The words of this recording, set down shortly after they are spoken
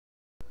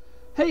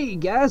Hey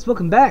guys,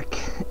 welcome back.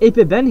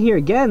 8-Bit Ben here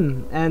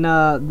again, and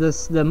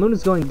the moon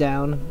is going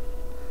down,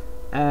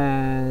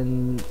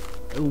 and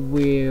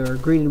we're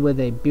greeted with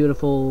a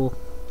beautiful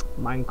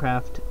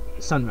Minecraft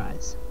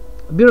sunrise.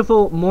 A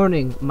beautiful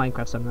morning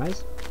Minecraft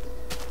sunrise.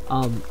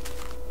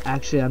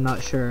 Actually, I'm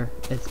not sure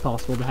it's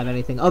possible to have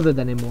anything other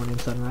than a morning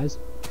sunrise.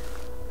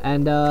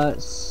 And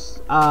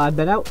I've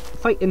been out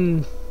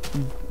fighting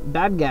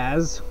bad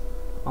guys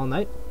all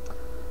night.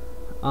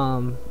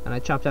 And I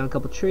chopped down a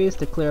couple trees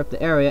to clear up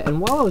the area, and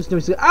while I was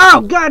doing so—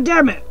 OW! God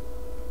damn it!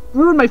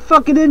 Ruined my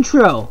fucking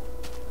intro!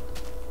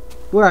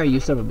 Where are you,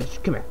 son of a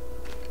bitch? Come here.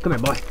 Come here,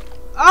 boy.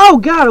 Oh,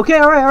 God! Okay,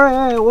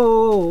 alright,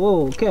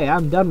 whoa, okay,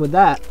 I'm done with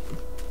that.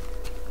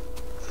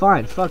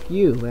 Fine, fuck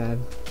you,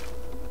 man.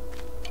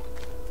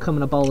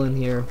 Coming up all in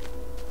here.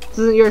 This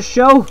isn't your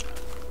show!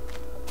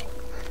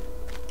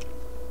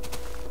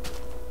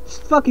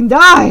 Just fucking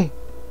die!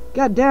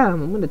 God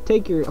damn, I'm gonna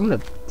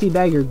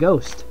teabag your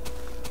ghost.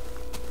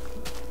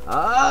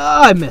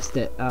 I missed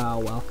it. Oh,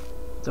 well.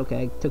 It's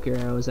okay. I took your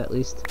arrows, at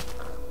least.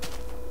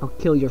 I'll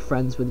kill your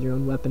friends with your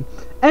own weapon.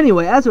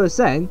 Anyway, as I was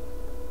saying,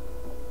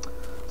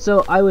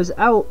 so I was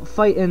out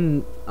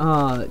fighting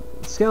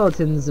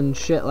skeletons and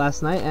shit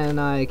last night, and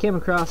I came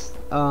across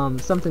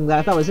something that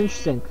I thought was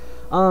interesting.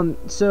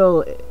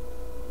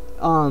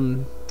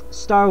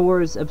 Star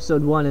Wars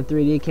Episode 1 in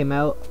 3D came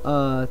out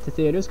to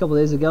theaters a couple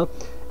days ago,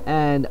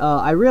 and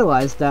I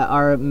realized that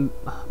our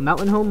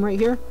mountain home right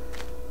here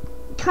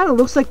kind of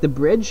looks like the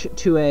bridge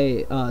to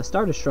a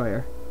Star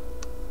Destroyer.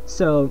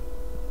 So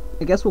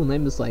I guess we'll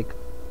name this like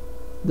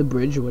the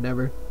bridge or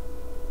whatever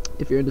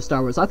if you're into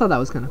Star Wars. I thought that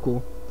was kind of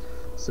cool.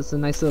 So it's a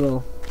nice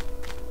little,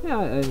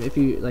 yeah, if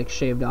you like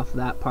shaved off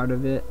that part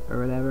of it or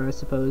whatever, I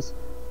suppose.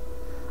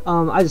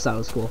 I just thought it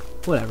was cool.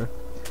 Whatever.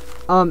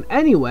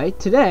 Anyway,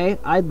 today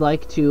I'd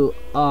like to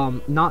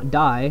not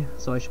die,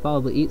 so I should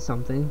probably eat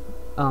something.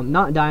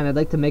 Not die, and I'd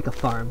like to make a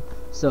farm.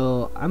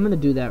 So I'm gonna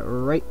do that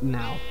right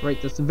now,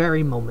 right this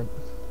very moment.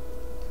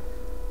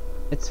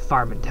 It's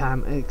farming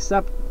time,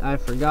 except I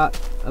forgot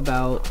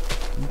about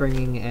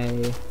bringing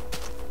a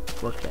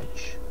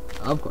workbench,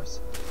 of course.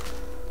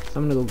 So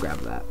I'm gonna go grab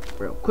that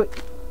real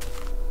quick.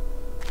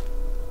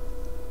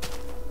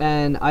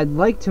 And I'd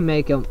like to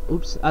make a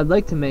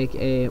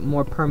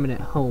more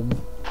permanent home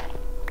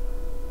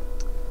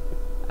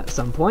at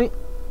some point.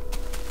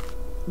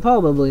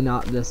 Probably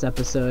not this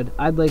episode.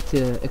 I'd like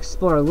to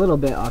explore a little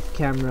bit off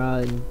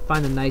camera and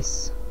find a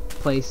nice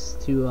place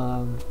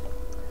to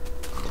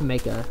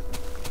make a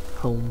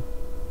home.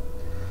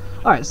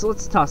 Alright, so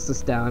let's toss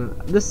this down.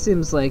 This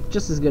seems like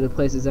just as good a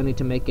place as any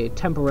to make a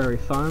temporary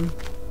farm.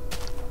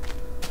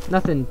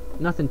 Nothing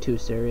too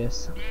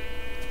serious.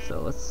 So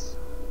let's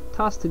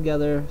toss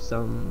together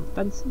some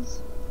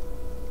fences.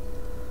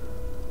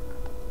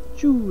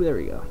 Choo, there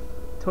we go.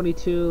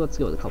 22, let's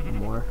go with a couple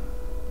more.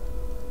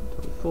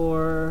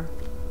 24,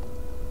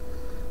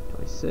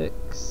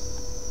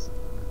 26,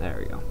 there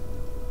we go.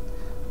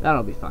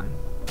 That'll be fine.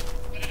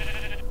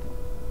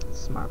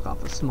 Let's mark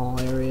off a small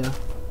area.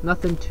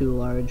 Nothing too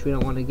large, we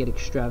don't want to get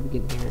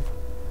extravagant here.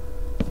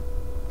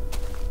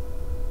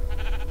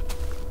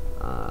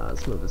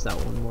 Let's move this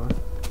out one more.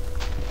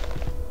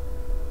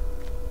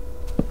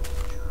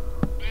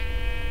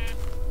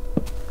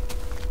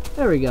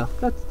 There we go,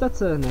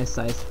 that's a nice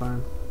sized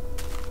farm.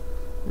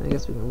 And I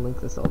guess we can link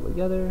this all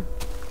together.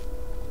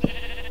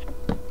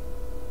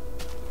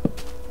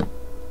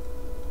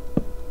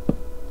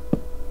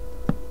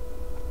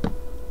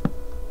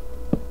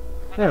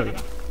 There we go.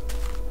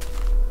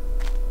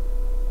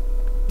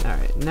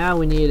 Alright, now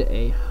we need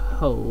a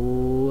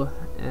hoe,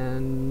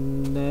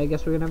 and I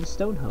guess we're gonna have a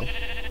stone hoe.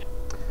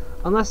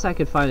 Unless I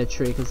could find a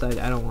tree, because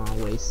I don't want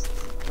to waste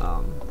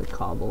the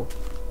cobble.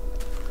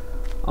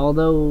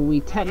 Although we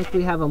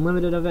technically have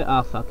unlimited of it.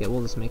 Oh, fuck it,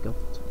 we'll just make a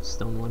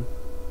stone one.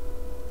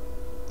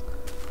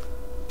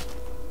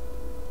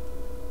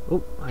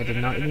 Oh, I did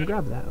not even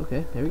grab that.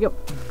 Okay, there we go.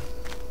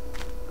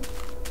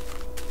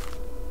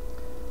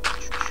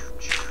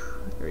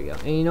 There we go.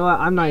 And you know what?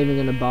 I'm not even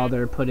going to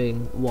bother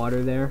putting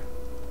water there.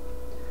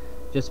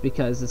 Just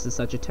because this is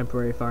such a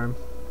temporary farm.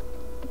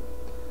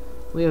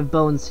 We have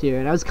bones here.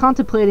 And I was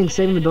contemplating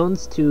saving the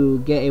bones to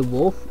get a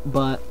wolf.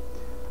 But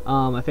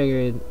I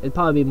figured it'd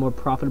probably be more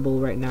profitable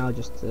right now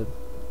just to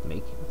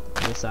make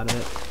this out of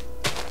it.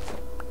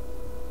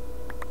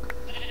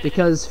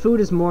 Because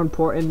food is more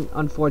important,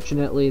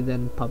 unfortunately,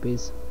 than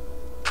puppies.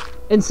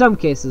 In some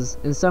cases.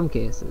 In some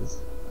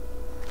cases.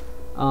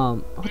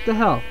 What the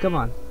hell? Come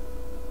on.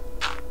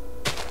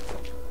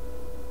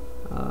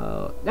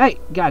 Hey!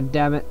 God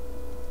damn it.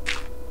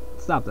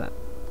 Stop that.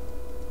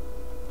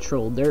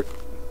 Troll dirt.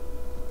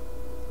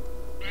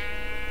 There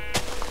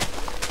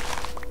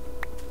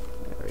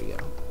we go.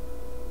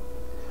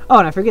 Oh,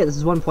 and I forget, this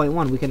is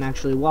 1.1. We can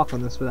actually walk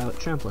on this without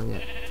trampling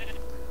it.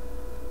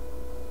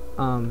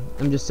 I'm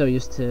just so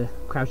used to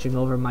crouching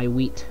over my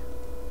wheat.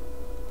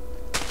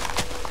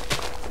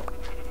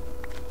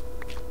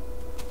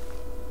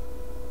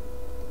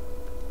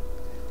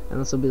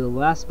 And this will be the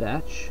last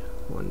batch.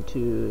 1,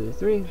 2,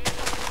 3.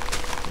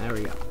 There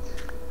we go.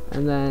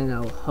 And then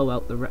I'll hoe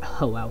out the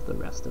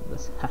rest of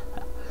this.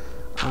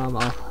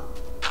 I'll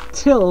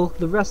till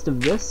the rest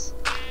of this.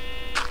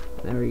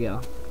 There we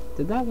go.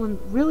 Did that one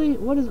really?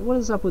 What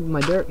is up with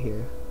my dirt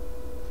here?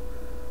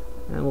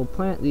 And we'll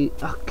plant the.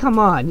 Oh, come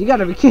on! You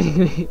gotta be kidding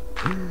me!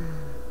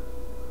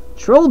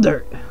 Troll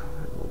dirt.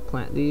 We'll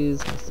plant these.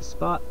 That's the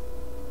spot.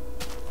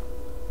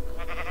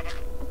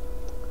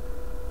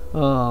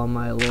 Oh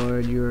my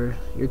lord, you're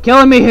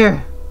killing me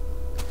here.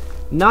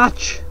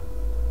 Notch,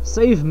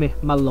 save me,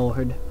 my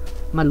lord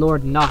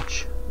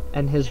Notch,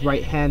 and his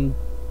right hand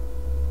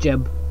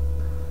jib.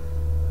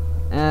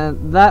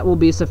 And that will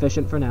be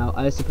sufficient for now,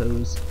 I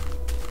suppose.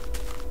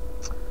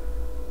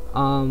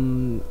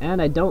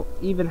 And I don't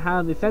even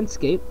have a fence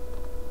gate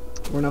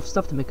or enough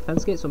stuff to make a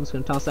fence gate, so I'm just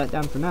gonna toss that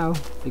down for now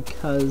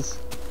because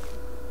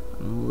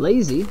I'm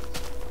lazy,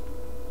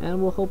 and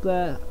we'll hope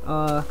that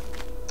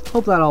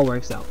all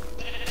works out.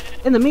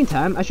 In the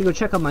meantime, I should go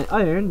check on my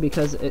iron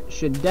because it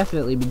should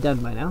definitely be done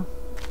by now,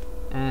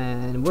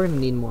 and we're gonna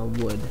need more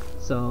wood.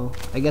 So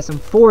I guess I'm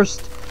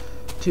forced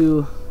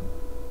to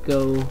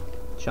go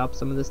chop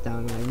some of this down.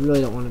 And I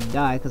really don't want to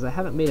die because I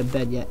haven't made a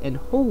bed yet. And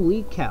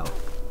holy cow,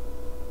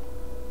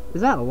 is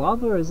that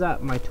lava or is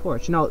that my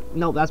torch? No,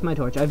 that's my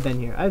torch. I've been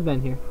here.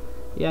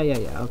 Yeah.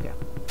 Okay.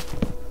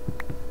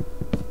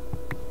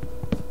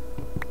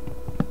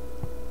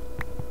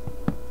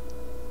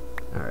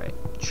 All right,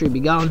 tree be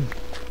gone.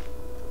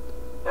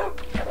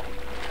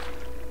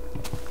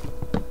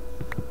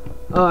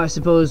 Oh, I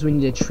suppose we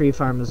need a tree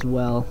farm as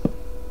well.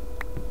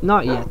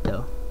 Not yet,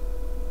 though.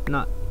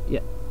 Not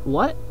yet.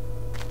 What?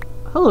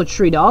 Hello,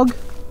 tree dog.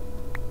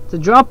 It's a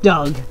drop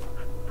dog.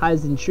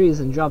 Hides in trees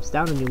and drops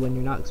down on you when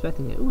you're not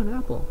expecting it. Ooh, an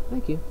apple.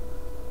 Thank you.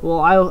 Well,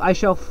 I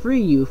shall free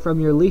you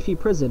from your leafy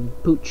prison,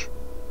 Pooch.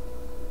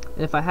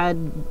 And if I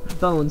had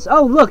bones...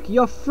 Oh, look!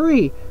 You're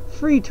free!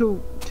 Free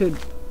to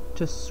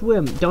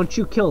swim. Don't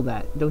you kill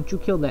that. Don't you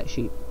kill that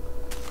sheep.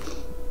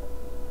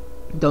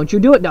 Don't you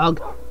do it,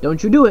 dog.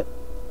 Don't you do it.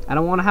 I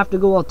don't want to have to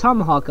go all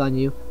tomahawk on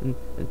you and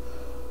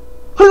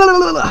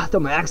throw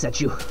my axe at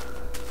you.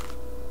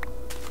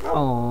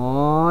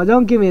 Aww,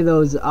 don't give me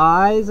those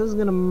eyes. I was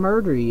gonna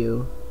murder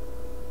you.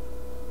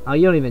 Oh,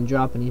 you don't even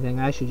drop anything.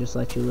 I should just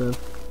let you live.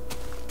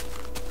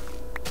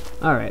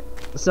 Alright,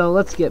 so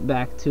let's get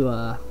back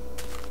to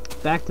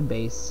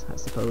base, I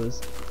suppose.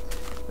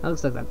 That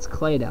looks like that's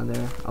clay down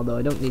there, although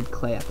I don't need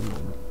clay at the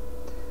moment.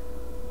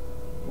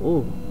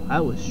 Oh,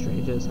 that was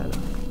strange. I just had a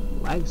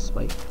lag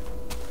spike.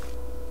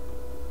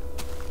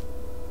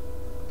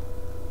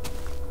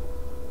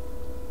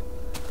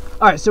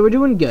 Alright, so we're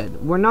doing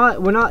good. We're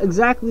not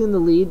exactly in the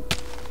lead.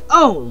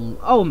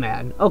 Oh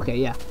man. Okay,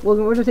 yeah. We're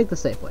gonna take the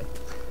safe way.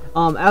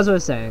 As I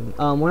was saying,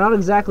 we're not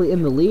exactly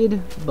in the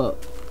lead, but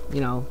you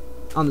know,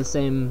 on the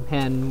same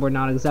hand, we're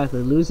not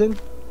exactly losing.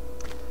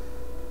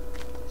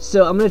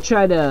 So I'm gonna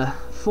try to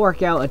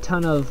fork out a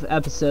ton of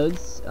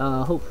episodes.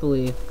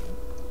 Hopefully,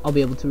 I'll be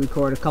able to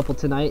record a couple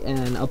tonight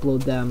and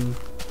upload them.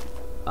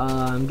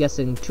 I'm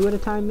guessing 2 at a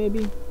time,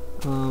 maybe.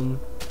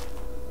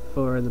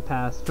 For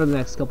the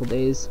next couple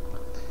days.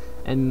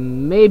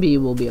 And maybe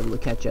we'll be able to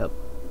catch up.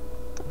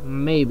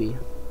 Maybe.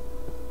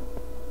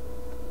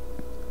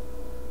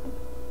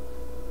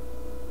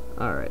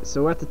 Alright,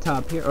 so we're at the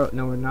top here. Oh,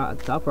 no, we're not at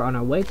the top. We're on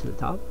our way to the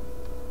top.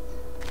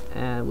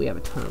 And we have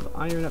a ton of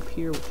iron up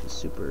here, which is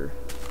super...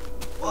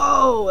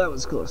 Whoa, that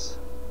was close.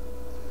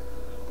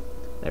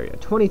 There we go.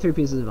 23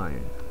 pieces of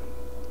iron.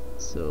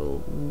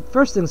 So,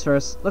 first things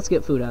first, let's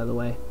get food out of the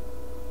way.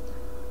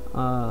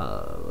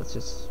 Let's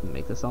just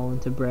make this all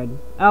into bread.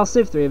 I'll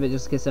save 3 of it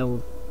just in case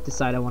I'll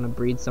decide I want to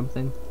breed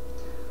something.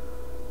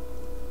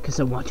 Because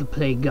I want to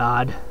play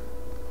God.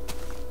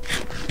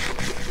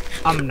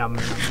 Nom nom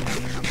nom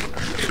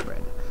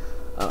bread.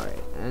 Alright,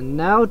 and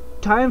now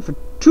time for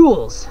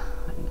tools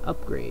and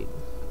upgrade.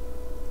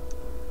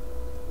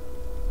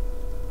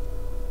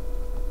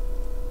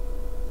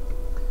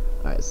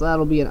 Alright, so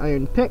that'll be an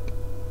iron pick,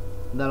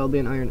 that'll be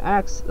an iron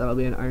axe, that'll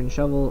be an iron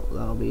shovel,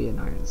 that'll be an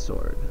iron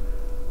sword.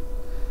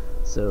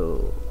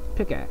 So,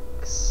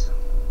 pickaxe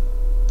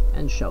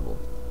and shovel.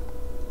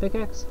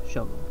 Pickaxe,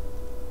 shovel,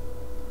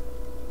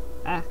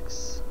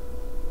 axe,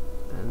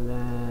 and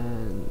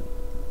then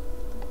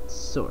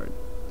sword.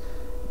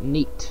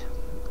 Neat.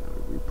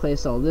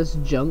 Replace all this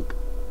junk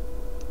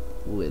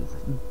with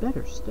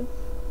better stuff.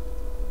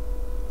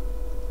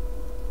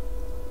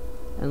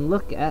 And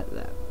look at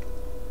that.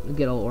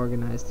 Get all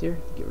organized here.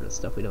 Get rid of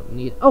stuff we don't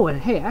need. Oh,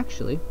 and hey,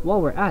 actually,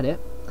 while we're at it,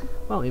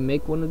 why don't we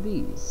make one of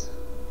these?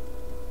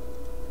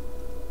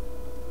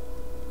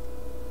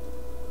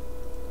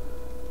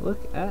 Look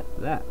at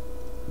that.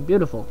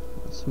 Beautiful.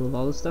 Let's move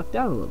all this stuff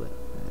down a little bit.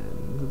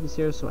 And move this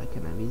here so I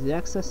can have easy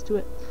access to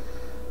it.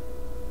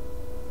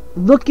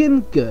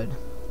 Looking good.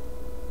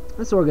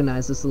 Let's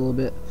organize this a little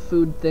bit.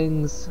 Food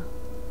things.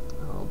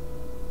 I'll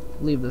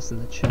leave this in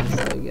the chest,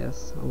 I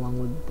guess, along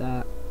with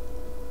that.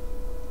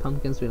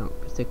 Pumpkins we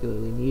don't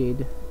particularly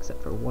need,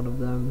 except for one of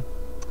them.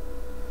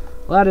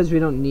 Ladders we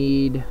don't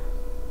need.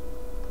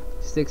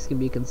 Sticks can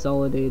be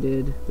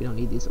consolidated. We don't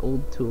need these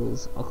old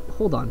tools. I'll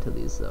hold on to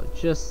these though,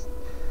 just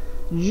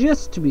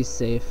just to be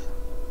safe,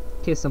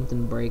 in case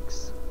something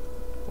breaks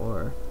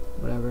or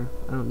whatever.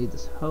 I don't need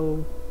this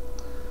hoe.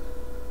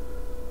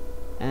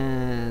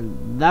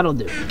 And that'll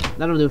do.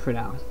 That'll do for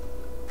now.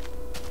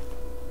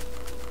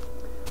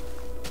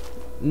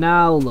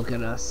 Now look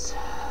at us.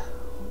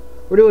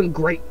 We're doing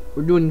great.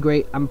 We're doing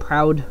great. I'm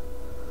proud.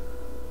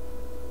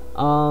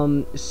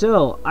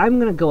 So I'm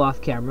gonna go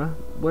off camera.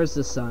 Where's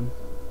the sun?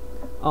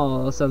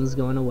 Oh, the sun's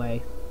going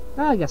away.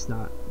 I guess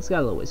not. It's got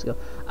a little ways to go.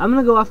 I'm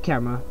gonna go off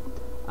camera.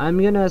 I'm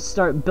gonna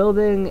start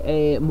building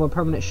a more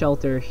permanent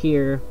shelter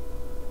here.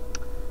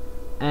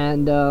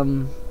 And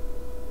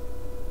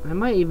I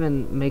might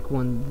even make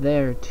one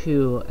there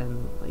too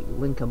and like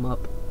link them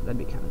up. That'd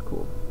be kind of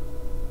cool.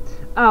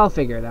 I'll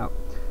figure it out.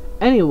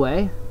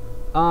 Anyway,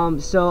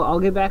 so I'll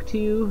get back to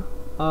you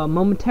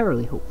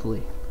momentarily,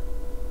 hopefully.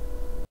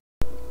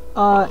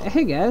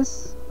 Hey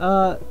guys.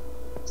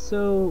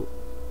 So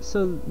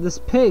this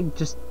pig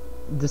just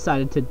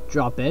decided to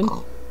drop in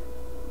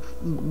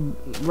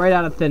right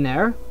out of thin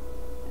air,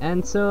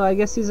 and so I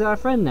guess he's our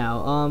friend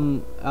now.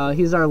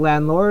 He's our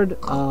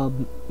landlord,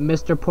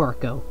 Mr.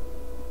 Porco.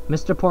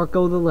 Mr.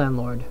 Porco, the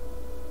landlord.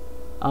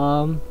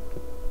 So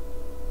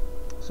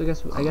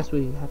I guess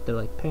we have to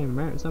like pay him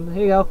rent or something.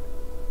 Here you go.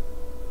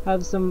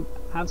 Have some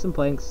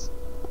planks.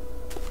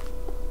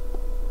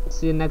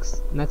 See you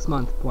next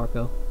month,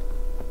 Porco.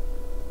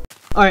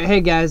 Alright,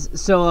 hey guys,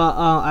 so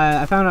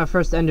I found our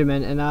first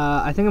Enderman, and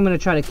I think I'm gonna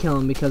try to kill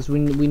him because we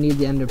need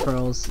the Ender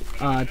Pearls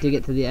to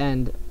get to the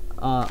end,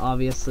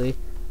 obviously.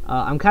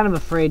 I'm kind of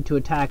afraid to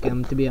attack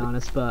him, to be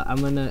honest, but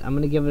I'm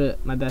gonna give it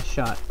my best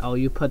shot. Oh,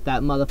 you put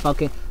that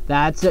motherfucking,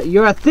 that's it,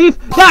 you're a thief!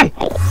 Die!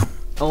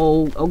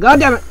 Oh god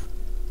damn it!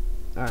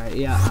 Alright,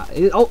 yeah,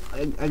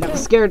 I got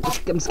scared,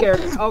 I'm scared.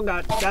 Oh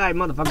god, die,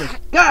 motherfucker.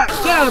 God,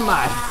 get out of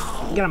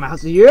my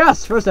house.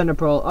 Yes, first Ender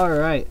Pearl,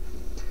 alright.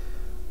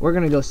 We're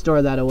gonna go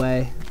store that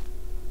away.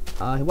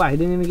 Wow, he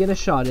didn't even get a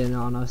shot in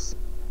on us.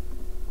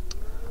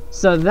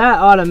 So that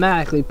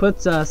automatically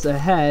puts us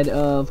ahead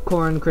of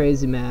Corn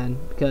Crazy Man,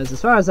 because as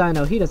far as I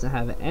know, he doesn't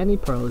have any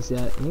pearls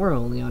yet, and we're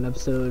only on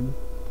episode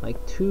like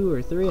 2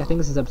 or 3. I think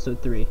this is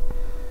episode 3.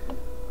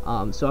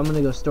 So I'm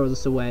gonna go store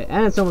this away,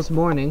 and it's almost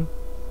morning,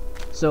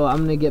 so I'm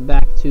gonna get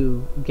back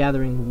to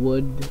gathering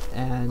wood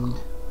and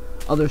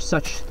other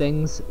such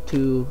things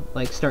to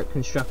like start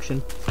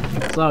construction. So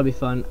that'll be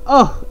fun.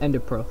 Oh, Ender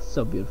Pearl,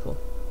 so beautiful.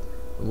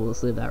 And we'll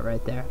just leave that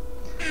right there.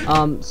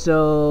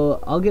 So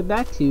I'll get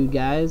back to you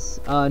guys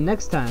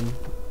next time.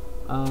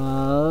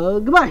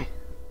 Goodbye.